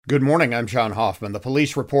Good morning, I'm John Hoffman. The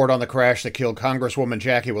police report on the crash that killed Congresswoman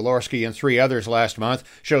Jackie Walorski and three others last month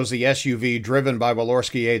shows the SUV driven by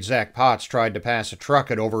Walorski aide Zach Potts tried to pass a truck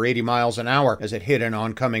at over 80 miles an hour as it hit an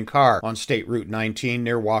oncoming car on State Route 19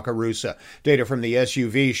 near Wakarusa. Data from the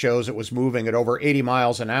SUV shows it was moving at over 80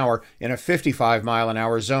 miles an hour in a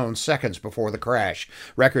 55-mile-an-hour zone seconds before the crash.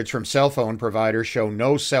 Records from cell phone providers show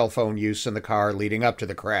no cell phone use in the car leading up to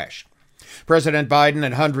the crash. President Biden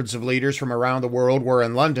and hundreds of leaders from around the world were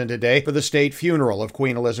in London today for the state funeral of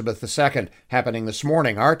Queen Elizabeth II, happening this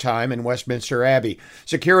morning, our time, in Westminster Abbey.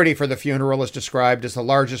 Security for the funeral is described as the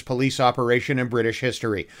largest police operation in British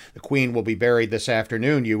history. The Queen will be buried this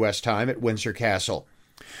afternoon, U.S. time, at Windsor Castle.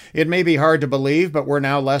 It may be hard to believe, but we're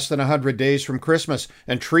now less than 100 days from Christmas,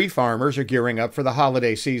 and tree farmers are gearing up for the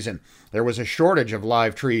holiday season. There was a shortage of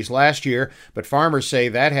live trees last year, but farmers say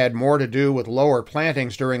that had more to do with lower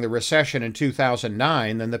plantings during the recession in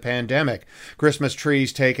 2009 than the pandemic. Christmas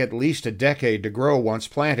trees take at least a decade to grow once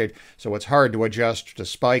planted, so it's hard to adjust to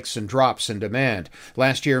spikes and drops in demand.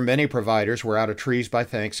 Last year, many providers were out of trees by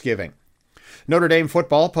Thanksgiving. Notre Dame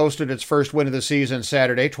football posted its first win of the season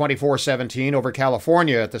Saturday, 24-17 over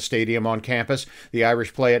California at the stadium on campus. The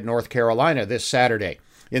Irish play at North Carolina this Saturday.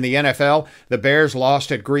 In the NFL, the Bears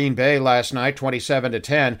lost at Green Bay last night,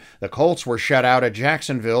 27-10. The Colts were shut out at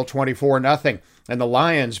Jacksonville, 24-0. And the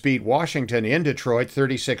Lions beat Washington in Detroit,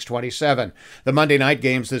 36-27. The Monday night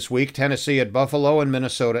games this week, Tennessee at Buffalo and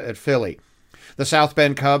Minnesota at Philly. The South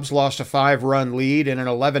Bend Cubs lost a 5-run lead in an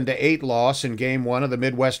 11-8 loss in Game 1 of the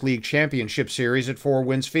Midwest League Championship Series at Four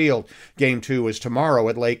Winds Field. Game 2 is tomorrow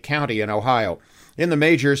at Lake County in Ohio. In the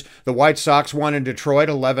majors, the White Sox won in Detroit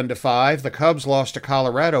 11-5. The Cubs lost to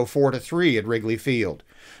Colorado 4-3 at Wrigley Field.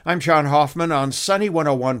 I'm John Hoffman on Sunny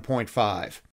 101.5.